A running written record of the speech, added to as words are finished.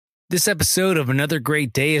This episode of Another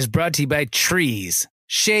Great Day is brought to you by trees,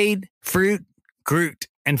 shade, fruit, Groot,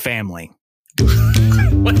 and family.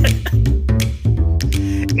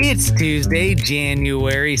 It's Tuesday,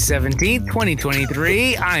 January 17th,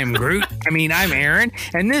 2023. I'm Aaron,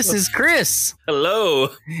 and this is Chris. Hello.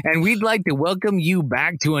 And we'd like to welcome you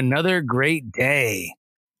back to another great day.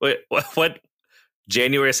 Wait, what?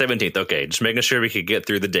 January 17th. Okay, just making sure we could get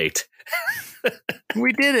through the date.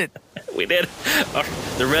 We did it. We did.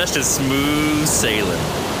 The rest is smooth sailing.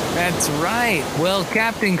 That's right. Well,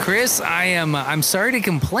 Captain Chris, I'm sorry to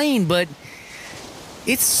complain, but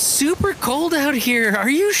it's super cold out here. Are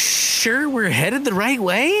you sure we're headed the right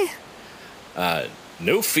way?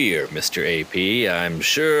 No fear, Mr. AP. I'm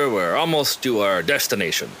sure we're almost to our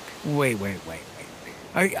destination. Wait.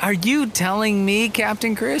 Are you telling me,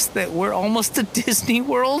 Captain Chris, that we're almost to Disney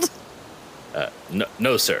World?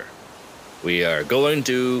 No, sir. We are going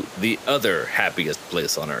to the other happiest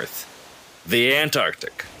place on Earth, the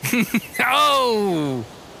Antarctic. Oh!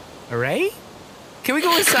 All right? Can we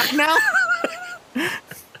go inside now?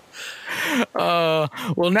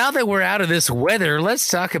 Well, now that we're out of this weather, let's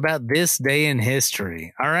talk about this day in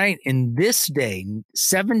history. All right? In this day,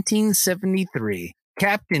 1773,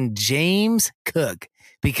 Captain James Cook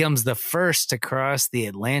becomes the first to cross the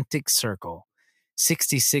Atlantic Circle.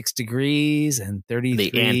 66 degrees and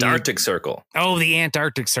 33. The Antarctic Circle. Oh, the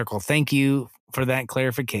Antarctic Circle. Thank you for that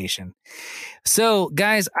clarification. So,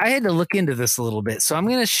 guys, I had to look into this a little bit. So I'm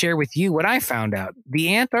going to share with you what I found out.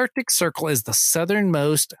 The Antarctic Circle is the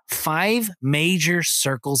southernmost 5 major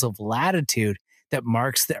circles of latitude that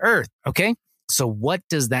marks the Earth. Okay? So what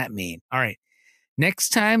does that mean? All right. Next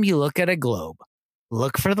time you look at a globe,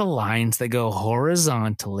 look for the lines that go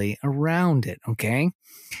horizontally around it. Okay?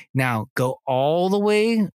 Now, go all the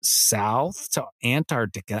way south to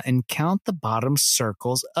Antarctica and count the bottom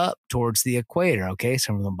circles up towards the equator, okay?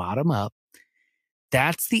 So from the bottom up,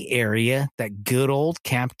 that's the area that good old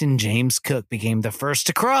Captain James Cook became the first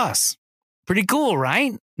to cross. Pretty cool,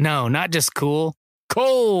 right? No, not just cool.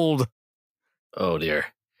 Cold. Oh, dear.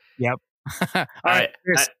 Yep. All right.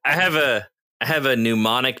 I have a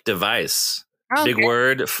mnemonic device. Okay. Big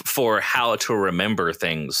word for how to remember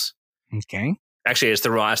things. Okay. Actually,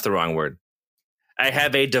 that's the wrong word. I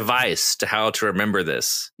have a device to how to remember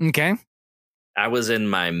this. Okay. I was in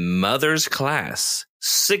my mother's class,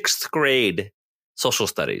 6th grade social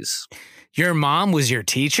studies. Your mom was your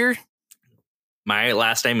teacher? My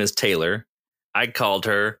last name is Taylor. I called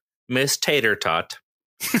her Miss Tater Tot.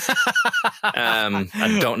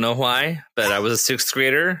 I don't know why, but I was a 6th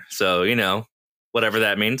grader. So, whatever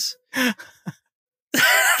that means.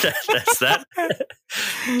 That's that.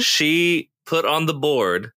 She put on the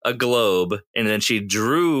board a globe, and then she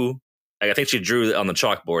drew, I think she drew on the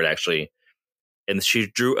chalkboard, actually, and she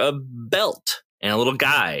drew a belt and a little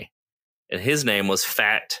guy, and his name was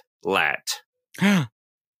Fat Lat.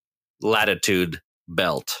 Latitude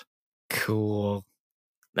belt. Cool.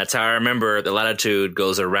 That's how I remember the latitude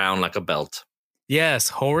goes around like a belt. Yes,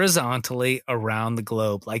 horizontally around the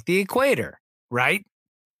globe, like the equator, right?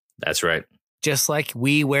 That's right. Just like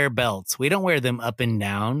we wear belts. We don't wear them up and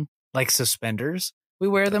down like suspenders. We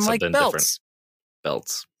wear them like belts. Different.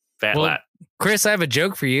 Belts. Fat lat. Chris, I have a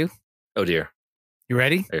joke for you. Oh, dear. You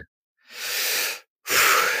ready? Here.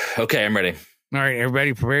 Okay, I'm ready. All right,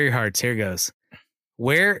 everybody, prepare your hearts. Here goes.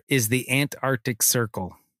 Where is the Antarctic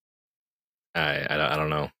Circle? I don't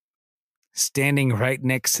know. Standing right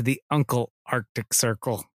next to the Uncle Arctic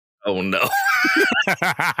Circle. Oh, no.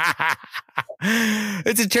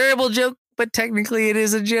 It's a terrible joke, but technically it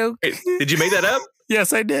is a joke. Hey, did you make that up?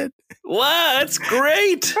 Yes, I did. Wow, that's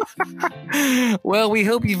great. Well, we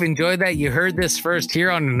hope you've enjoyed that. You heard this first here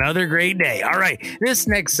on Another Great Day. All right, this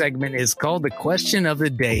next segment is called the Question of the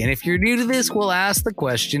Day. And if you're new to this, we'll ask the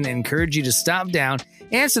question and encourage you to stop down,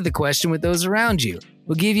 answer the question with those around you.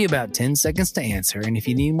 We'll give you about 10 seconds to answer. And if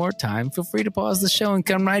you need more time, feel free to pause the show and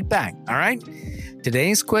come right back. All right?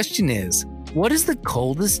 Today's question is, what is the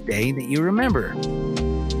coldest day that you remember?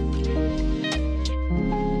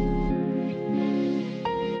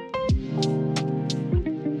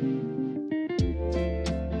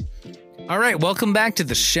 All right, welcome back to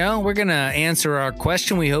the show. We're going to answer our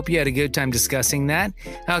question. We hope you had a good time discussing that.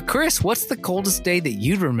 Chris, what's the coldest day that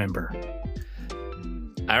you'd remember?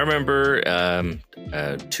 I remember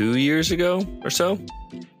 2 years ago or so,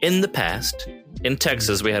 in the past, in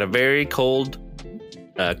Texas, we had a very cold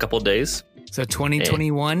couple of days. So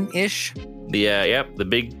 2021-ish? The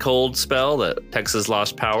big cold spell that Texas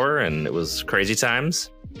lost power, and it was crazy times.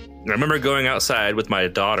 I remember going outside with my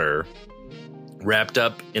daughter, wrapped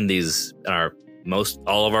up in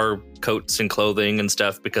all of our coats and clothing and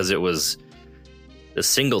stuff, because it was the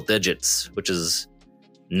single digits, which has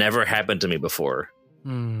never happened to me before.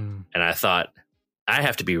 And I thought, I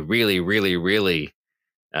have to be really, really, really,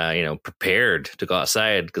 prepared to go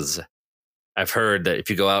outside, because I've heard that if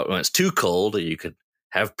you go out when it's too cold, you could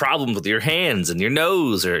have problems with your hands and your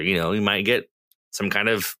nose, or, you might get some kind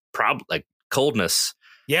of problem like coldness.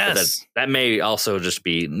 Yes. That may also just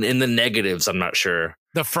be in the negatives. I'm not sure.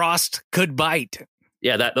 The frost could bite.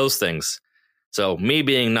 Yeah, those things. So me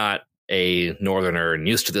being not a northerner and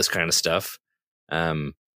used to this kind of stuff,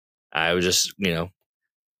 I was just,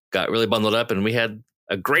 got really bundled up, and we had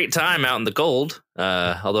a great time out in the cold.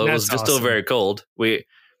 Although it was just still very cold. We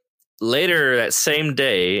later that same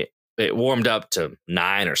day, it warmed up to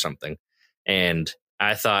 9 or something. And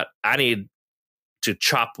I thought, I need to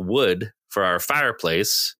chop wood for our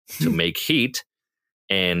fireplace to make heat.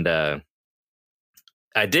 And I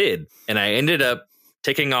did. And I ended up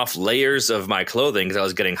taking off layers of my clothing because I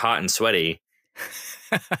was getting hot and sweaty.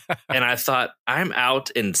 And I thought, I'm out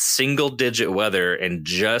in single digit weather and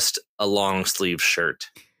just a long sleeve shirt.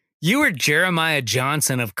 You were Jeremiah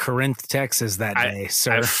Johnson of Corinth, Texas that day,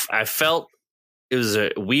 sir. I felt it was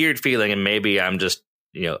a weird feeling, and maybe I'm just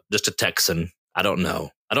a Texan. I don't know.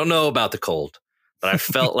 I don't know about the cold, but I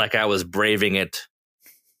felt like I was braving it.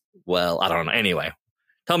 Well, I don't know. Anyway,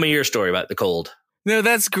 tell me your story about the cold. No,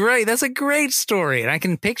 that's great. That's a great story. And I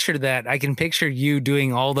can picture that. I can picture you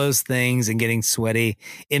doing all those things and getting sweaty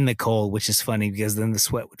in the cold, which is funny because then the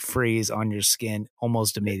sweat would freeze on your skin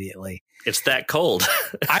almost immediately. It's that cold.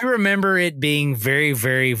 I remember it being very,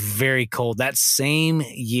 very, very cold that same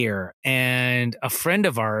year. And a friend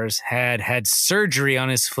of ours had surgery on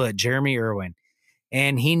his foot, Jeremy Irwin,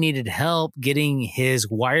 and he needed help getting his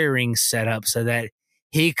wiring set up so that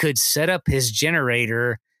he could set up his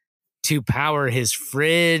generator to power his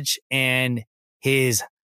fridge and his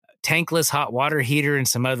tankless hot water heater and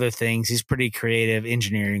some other things. He's pretty creative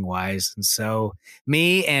engineering wise. And so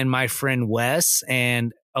me and my friend Wes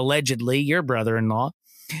and allegedly your brother-in-law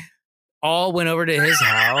all went over to his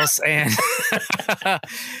house and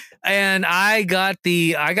and I got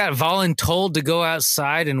voluntold to go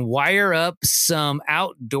outside and wire up some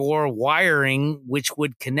outdoor wiring, which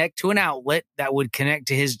would connect to an outlet that would connect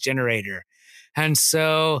to his generator. And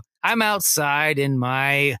so I'm outside in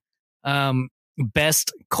my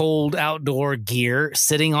best cold outdoor gear,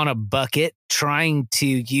 sitting on a bucket, trying to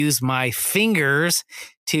use my fingers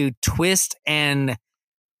to twist and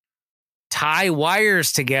tie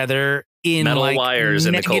wires together in metal like wires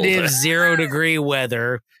negative in the cold. 0 degree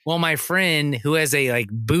weather. Well, my friend who has a like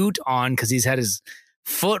boot on because he's had his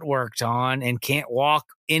foot worked on and can't walk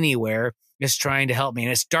anywhere is trying to help me,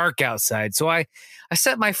 and it's dark outside. So I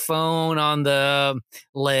set my phone on the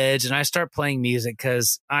ledge and I start playing music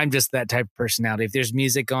because I'm just that type of personality. If there's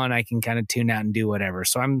music on, I can kind of tune out and do whatever.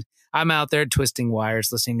 So I'm out there twisting wires,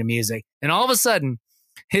 listening to music. And all of a sudden,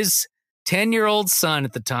 his 10-year-old son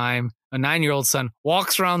at the time, a 9-year-old son,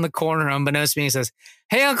 walks around the corner unbeknownst to me and says,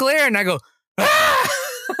 "Hey, Uncle Aaron." And I go, "Ah!"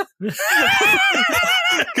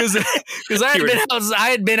 Because I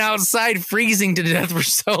had been outside freezing to death for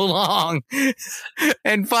so long.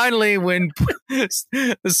 And finally, when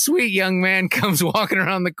the sweet young man comes walking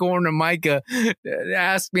around the corner, Micah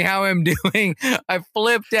asked me how I'm doing, I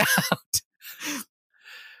flipped out.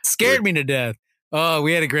 Scared me to death. Oh,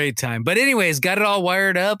 we had a great time. But anyways, got it all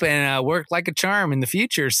wired up and worked like a charm in the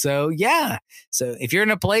future. So yeah. So if you're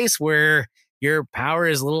in a place where your power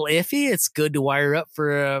is a little iffy, it's good to wire up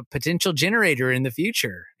for a potential generator in the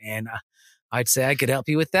future. And I'd say I could help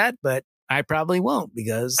you with that, but I probably won't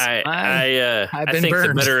because I've been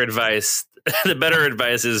burned. The better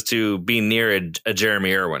advice is to be near a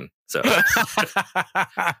Jeremy Irwin. So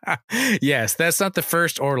yes, that's not the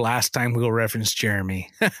first or last time we'll reference Jeremy.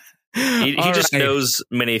 He just knows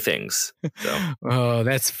many things. So. Oh,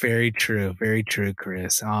 that's very true. Very true,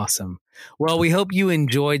 Chris. Awesome. Well, we hope you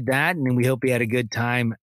enjoyed that, and we hope you had a good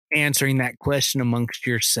time answering that question amongst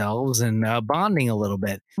yourselves and bonding a little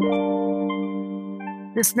bit.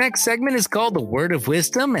 This next segment is called The Word of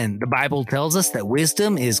Wisdom, and the Bible tells us that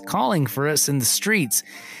wisdom is calling for us in the streets.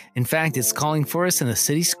 In fact, it's calling for us in the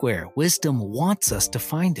city square. Wisdom wants us to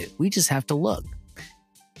find it. We just have to look.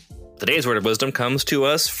 Today's word of wisdom comes to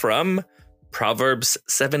us from Proverbs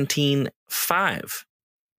 17:5.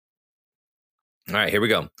 All right, here we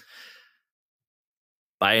go.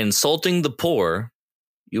 By insulting the poor,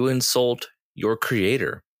 you insult your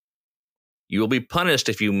creator. You will be punished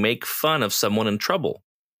if you make fun of someone in trouble.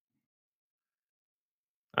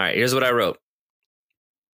 All right, here's what I wrote.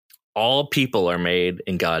 All people are made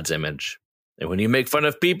in God's image. And when you make fun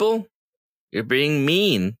of people, you're being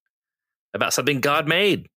mean about something God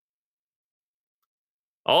made.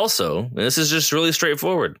 Also, this is just really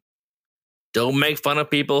straightforward. Don't make fun of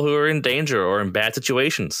people who are in danger or in bad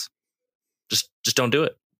situations. Just don't do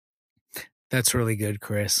it. That's really good,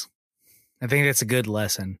 Chris. I think that's a good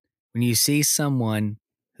lesson. When you see someone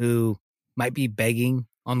who might be begging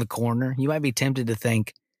on the corner, you might be tempted to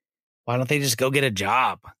think, why don't they just go get a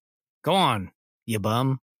job? Go on, you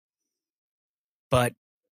bum. But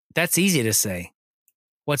that's easy to say.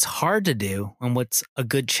 What's hard to do, and what's a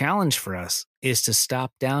good challenge for us, is to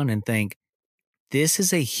stop down and think, this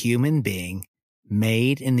is a human being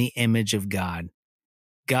made in the image of God.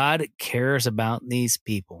 God cares about these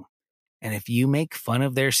people. And if you make fun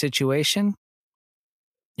of their situation,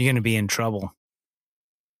 you're going to be in trouble.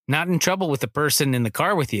 Not in trouble with the person in the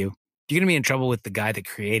car with you. You're going to be in trouble with the guy that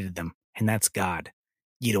created them, and that's God.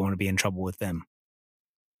 You don't want to be in trouble with them.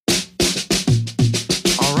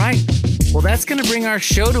 All right. Well, that's going to bring our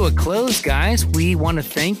show to a close, guys. We want to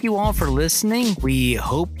thank you all for listening. We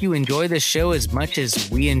hope you enjoy this show as much as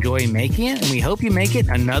we enjoy making it, and we hope you make it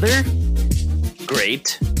another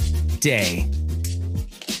great day.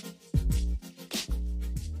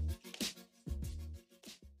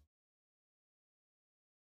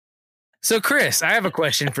 So, Chris, I have a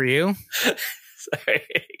question for you. Sorry.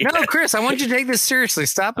 No, Chris, I want you to take this seriously.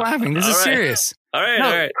 Stop laughing. This is serious. All right. No,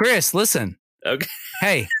 All right. Chris, listen. Okay.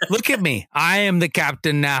 Hey, look at me. I am the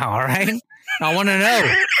captain now, all right? I want to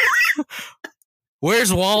know.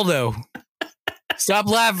 Where's Waldo? Stop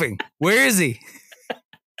laughing. Where is he?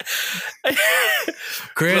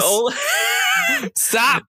 Chris,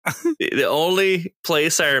 stop. The only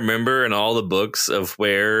place I remember in all the books of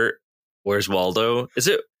where's Waldo?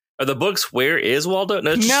 Are the books Where is Waldo?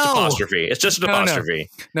 No, it's just apostrophe. It's just an apostrophe.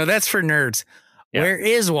 No, that's for nerds. Yeah. Where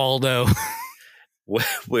is Waldo?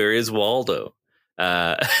 Where is Waldo?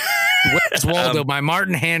 Where's Waldo by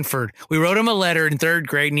Martin Hanford. We wrote him a letter in 3rd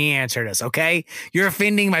grade and he answered us, okay? You're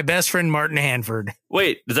offending my best friend, Martin Hanford.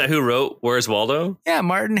 Wait, is that who wrote Where's Waldo? Yeah,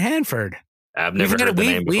 Martin Hanford. I've never heard the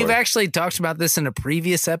name before. We've actually talked about this in a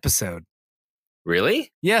previous episode.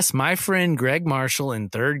 Really? Yes, my friend Greg Marshall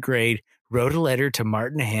in 3rd grade wrote a letter to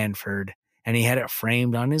Martin Hanford, and he had it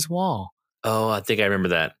framed on his wall. Oh, I think I remember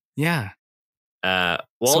that. Yeah.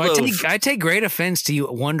 Waldo, so I take great offense to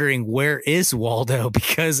you wondering where is Waldo,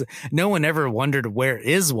 because no one ever wondered where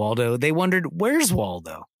is Waldo. They wondered where's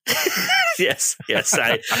Waldo. Yes.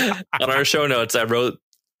 On our show notes, I wrote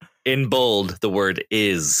in bold the word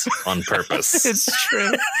 "is" on purpose. It's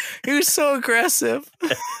true. He was so aggressive.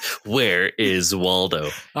 Where is Waldo?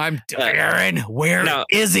 I'm Aaron. Where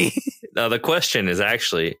is he? Now the question is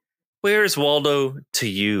actually, where is Waldo to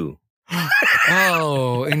you?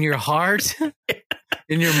 Oh, in your heart?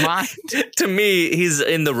 In your mind? To me, he's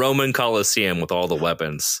in the Roman Colosseum with all the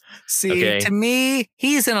weapons. See, okay? To me,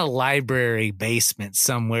 he's in a library basement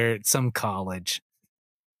somewhere at some college.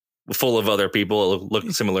 Full of other people that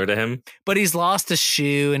look similar to him. But he's lost a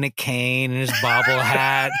shoe and a cane and his bobble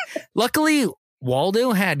hat. Luckily,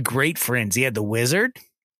 Waldo had great friends. He had the wizard,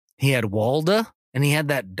 he had Waldo, and he had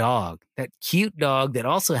that dog, that cute dog that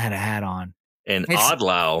also had a hat on. And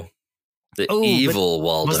Oddlow. The evil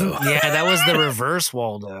Waldo. Yeah, that was the reverse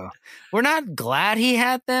Waldo. We're not glad he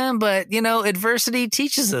had them, but, adversity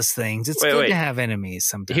teaches us things. It's good to have enemies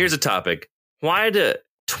sometimes. Here's a topic. Why do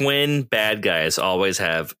twin bad guys always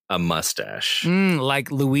have a mustache?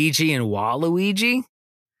 Like Luigi and Waluigi?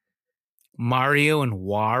 Mario and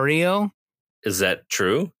Wario? Is that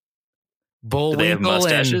true? Bullwinkle, do they have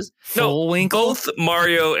mustaches? No, both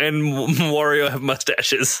Mario and Wario have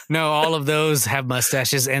mustaches. No, all of those have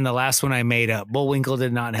mustaches, and the last one I made up. Bullwinkle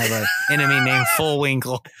did not have an enemy named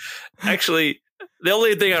Fullwinkle. Actually, the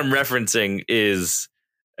only thing I'm referencing is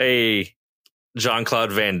a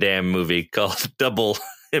Jean-Claude Van Damme movie called Double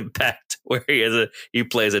Impact, where he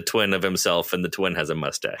plays a twin of himself, and the twin has a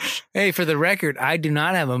mustache. Hey, for the record, I do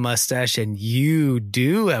not have a mustache, and you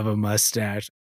do have a mustache.